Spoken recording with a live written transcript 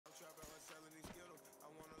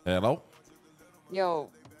Hello. Yo,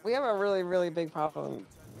 we have a really, really big problem.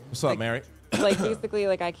 What's up, Like, Mary? basically,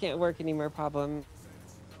 like I can't work anymore. Problem.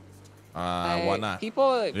 Why not? Here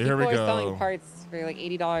People we are selling go. parts for like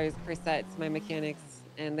 $80 per set to my mechanics,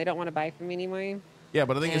 and they don't want to buy from me anymore. Yeah,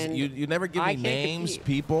 but the thing is, And you never give I me can't names, compete.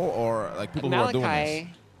 people, or like people who are doing this.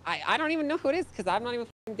 Malachi, I don't even know who it is because I'm not even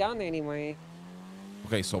down there anymore.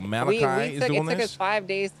 Okay, so We Malachi is took doing it took us this. 5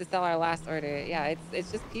 days to sell our last order. Yeah,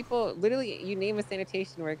 it's just people. Literally, you name a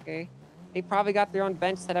sanitation worker, they probably got their own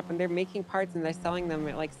bench set up and they're making parts and they're selling them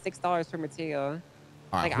at like $6 per material.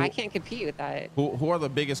 All right, Like I can't compete with that. who are the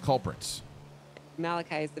biggest culprits?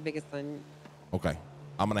 Malachi is the biggest one. Okay,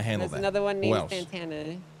 I'm gonna handle There's that. another one Who named else?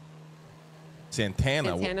 Santana.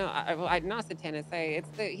 Santana. Santana, not Santana. Sorry,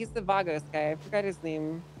 he's the Vagos guy. I forgot his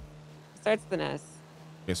name. Starts with an S.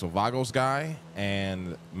 Okay, so Vagos guy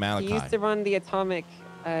and Malachi. He used to run the Atomic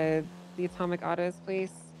Autos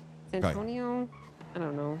place. Santonio? I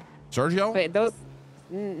don't know. Sergio? But those,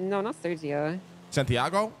 no, not Sergio.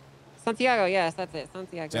 Santiago? Santiago, yes, that's it.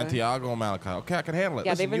 Santiago. Santiago and Malachi. Okay, I can handle it.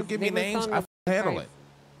 Yeah, Listen, you give me names, I handle it.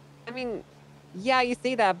 I mean, yeah, you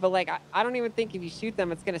say that, but like, I don't even think if you shoot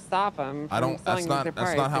them, it's gonna stop them. I don't. That's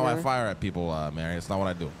not how I fire at people, Mary. It's not what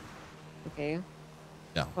I do. Okay.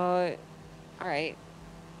 Yeah. Well, all right.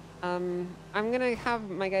 I'm gonna have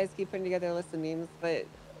my guys keep putting together a list of names, but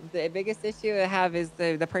the biggest issue I have is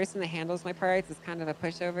the person that handles my parts is kind of a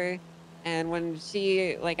pushover. And when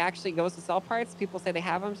she like actually goes to sell parts, people say they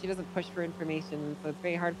have them. She doesn't push for information, so it's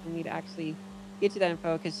very hard for me to actually get you that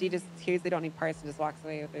info because she just hears they don't need parts and just walks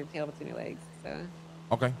away with their tail between her legs. So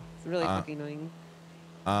okay, it's really fucking annoying.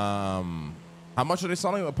 How much are they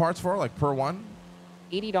selling the parts for? Like per one?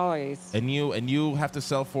 $80. And you have to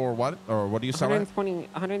sell for what? Or what do you sell?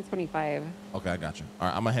 125. Okay, I got you. All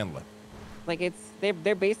right, I'm gonna handle it. Like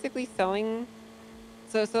they're basically selling.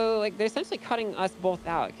 So like they're essentially cutting us both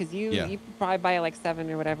out because you probably buy like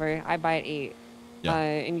 7 or whatever. I buy at 8. Yeah.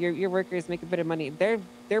 And your workers make a bit of money.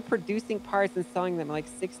 They're producing parts and selling them at like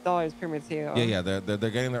 $6 per material. Yeah. They're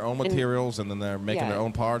getting their own materials and then they're making their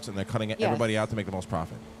own parts and they're cutting everybody out to make the most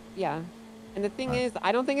profit. Yeah. And the thing is,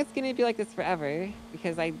 I don't think it's going to be like this forever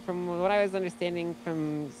because from what I was understanding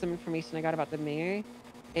from some information I got about the mayor,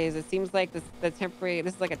 is it seems like this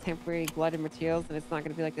is like a temporary glut of materials and it's not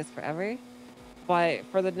going to be like this forever. But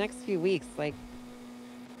for the next few weeks, like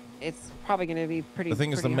it's probably going to be pretty. The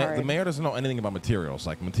thing is, the hard. mayor doesn't know anything about materials.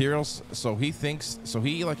 Like materials, so he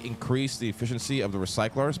like increased the efficiency of the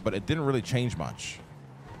recyclers, but it didn't really change much.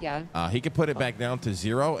 Yeah. He could put it back down to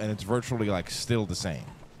 0, and it's virtually like still the same.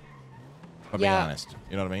 I'll be honest.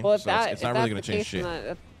 You know what I mean? Well, so it's not really going to change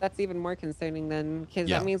shit. That's even more concerning then, because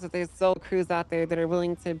that means that there's still crews out there that are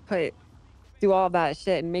willing to do all that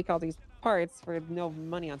shit and make all these parts for no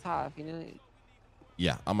money on top. You know?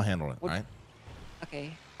 Yeah, I'm gonna handle it. All right.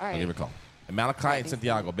 Okay. All right. I'll give it a call. And Malachi and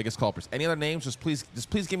Santiago, biggest culprits. Any other names? Just please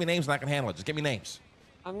give me names and I can handle it. Just give me names.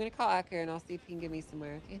 I'm gonna call Acker and I'll see if he can give me some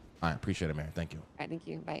more. Okay. All right. Appreciate it, Mary. Thank you. All right. Thank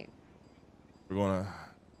you. Bye.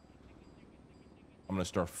 I'm gonna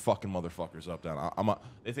start fucking motherfuckers up down.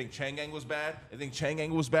 They think Chang'an was bad. They think Chang'an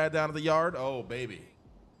was bad down at the yard. Oh baby.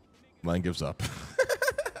 Line gives up.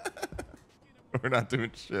 We're not doing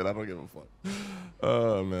shit. I don't give a fuck.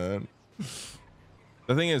 Oh man.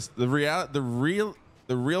 The thing is, the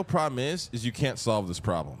real problem is you can't solve this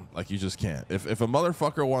problem. Like you just can't. If a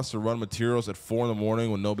motherfucker wants to run materials at 4 in the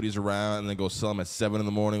morning when nobody's around, and then go sell them at 7 in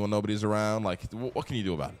the morning when nobody's around, like what can you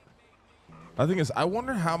do about it? The thing is, I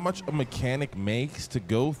wonder how much a mechanic makes to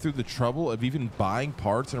go through the trouble of even buying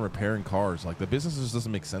parts and repairing cars. Like the business just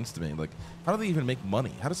doesn't make sense to me. Like how do they even make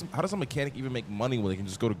money? How does a mechanic even make money when they can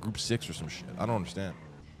just go to Group 6 or some shit? I don't understand.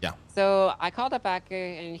 Yeah. So I called up Acker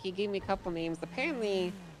and he gave me a couple names.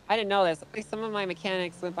 Apparently, I didn't know this. Some of my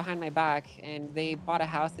mechanics went behind my back and they bought a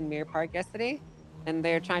house in Mirror Park yesterday, and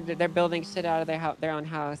they're building shit out of their own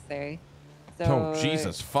house there. So, oh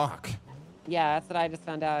Jesus, fuck. Yeah, that's what I just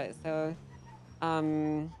found out. So,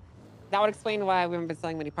 that would explain why we haven't been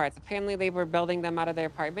selling many parts. Apparently, they were building them out of their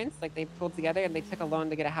apartments. Like they pulled together and they took a loan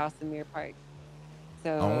to get a house in Mirror Park.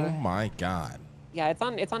 So. Oh my God. Yeah, it's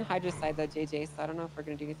on Hydra's side though, JJ. So I don't know if we're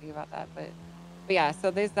gonna do anything about that, but yeah.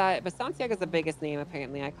 So there's that. But Santiago's the biggest name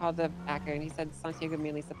apparently. I called the Acker and he said Santiago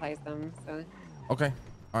mainly supplies them. So. Okay.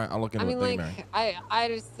 All right. I'll look into it. I mean, like,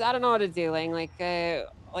 I don't know what to do.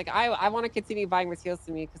 Like I want to continue buying materials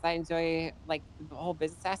to me because I enjoy like the whole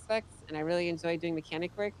business aspects and I really enjoy doing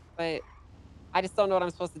mechanic work. But I just don't know what I'm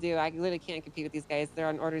supposed to do. I literally can't compete with these guys. They're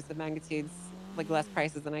on orders of magnitudes like less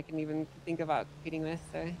prices than I can even think about competing with.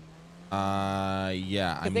 So.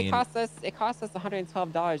 Yeah. I mean, it costs us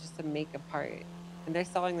 $112 just to make a part, and they're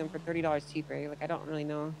selling them for $30 cheaper. Like I don't really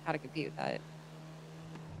know how to compete with that.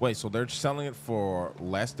 Wait, so they're selling it for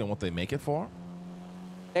less than what they make it for?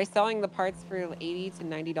 They're selling the parts for 80 to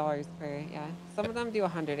 $90 per, yeah. Some of them do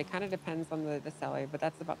 100. It kind of depends on the seller, but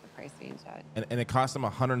that's about the price range at. And it costs them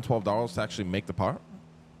 $112 to actually make the part?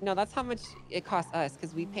 No, that's how much it costs us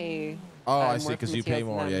because we pay Oh, I see, more for because you pay materials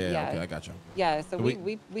than more. them. Yeah, yeah, Yeah. okay, I got you. Yeah, so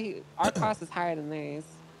Do we our cost is higher than theirs.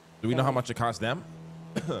 Do we know how So, much it costs them?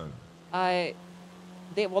 uh,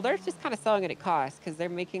 they're just kind of selling it at cost because they're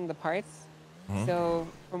making the parts. Mhm. So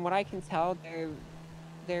from what I can tell, they're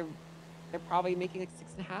they're probably making like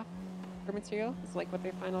 6.5 per material. It's like what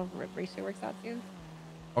their final ratio works out to.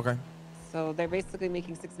 Okay. So they're basically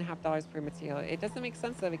making $6.50 per material. It doesn't make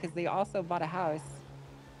sense though because they also bought a house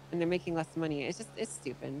and they're making less money. It's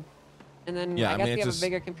stupid. And then Yeah, I I guess mean, we it's have a just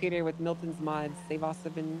bigger computer with Milton's mods. They've also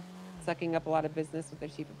been sucking up a lot of business with their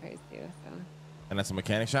cheaper price too. So and that's a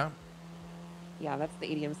mechanic shop? yeah, that's the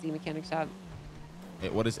ADMC mechanic shop. Hey,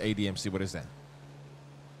 what is ADMC? What is that?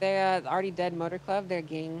 They're Already Dead Motor Club. They're a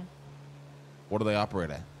gang. What do they operate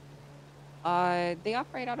at? They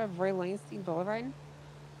operate out of Roy Lansing Boulevard.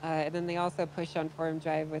 And then they also push on Forum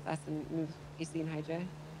Drive with us and AC and Hydra.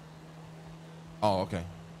 Oh, okay.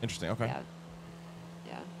 Interesting. Okay. Yeah.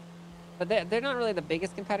 Yeah. But they're not really the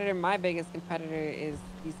biggest competitor. My biggest competitor is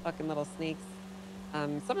these fucking little snakes.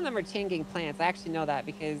 Some of them are chain gang plants. I actually know that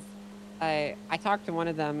because I talked to one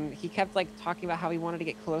of them. He kept like talking about how he wanted to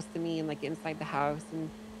get close to me and like get inside the house and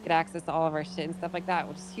get access to all of our shit and stuff like that,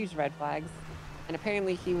 which is huge red flags. And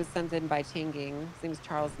apparently he was sent in by chain gang. His name is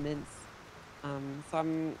Charles Mintz. So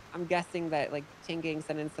I'm guessing that like chain gang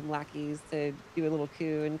sent in some lackeys to do a little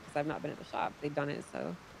coup, and because I've not been at the shop, they've done it.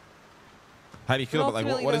 So How do you feel and about like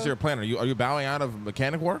ultimately what is though, your plan? Are you bowing out of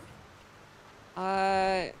mechanic work?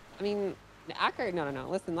 I mean, Acker, no.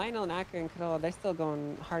 Listen, Lionel and Acker and Carola, they're still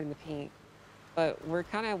going hard in the paint. But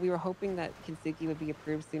we were hoping that Kinsuki would be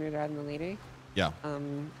approved sooner rather than later. Yeah.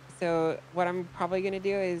 So what I'm probably gonna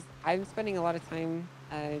do is I'm spending a lot of time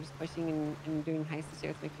just pushing and doing heists and shit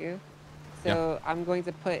with my crew. So Yeah. I'm going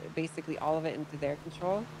to put basically all of it into their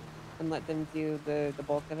control and let them do the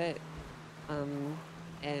bulk of it.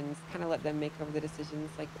 And kind of let them make over the decisions.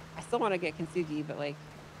 Like I still want to get Kinsugi, but like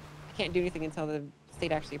I can't do anything until the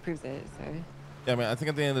state actually approves it. So Yeah, I mean, I think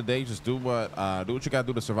at the end of the day, just do what you gotta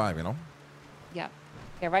do to survive. You know. yeah.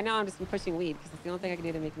 Yeah, right now I'm just pushing weed because it's the only thing I can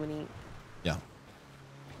do to make money. Yeah.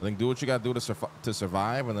 I think do what you gotta do to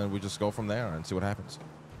survive, and then we just go from there and see what happens.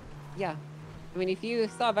 Yeah. I mean, if you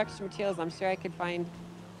still have extra materials, I'm sure I could find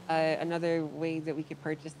another way that we could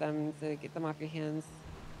purchase them to get them off your hands.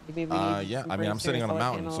 If maybe we need Yeah. some I mean, I'm furniture, sitting on a solar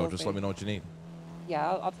mountain, so panels, just or- let me know what you need. Yeah,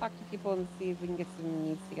 I'll talk to people and see if we can get some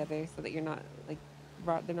needs together so that you're not like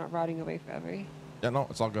they're not rotting away forever. Yeah, no,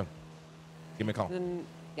 it's all good. Give me a call. And then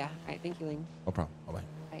yeah, all right, thank you, Ling. No problem.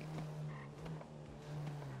 Bye-bye.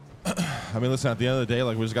 Bye. I mean, listen, at the end of the day,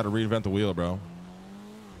 like, we just got to reinvent the wheel, bro.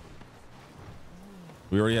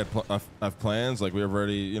 We already have plans. Like, we have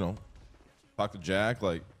already, talked to Jack.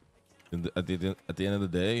 Like, at the end of the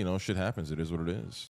day, shit happens. It is what it is.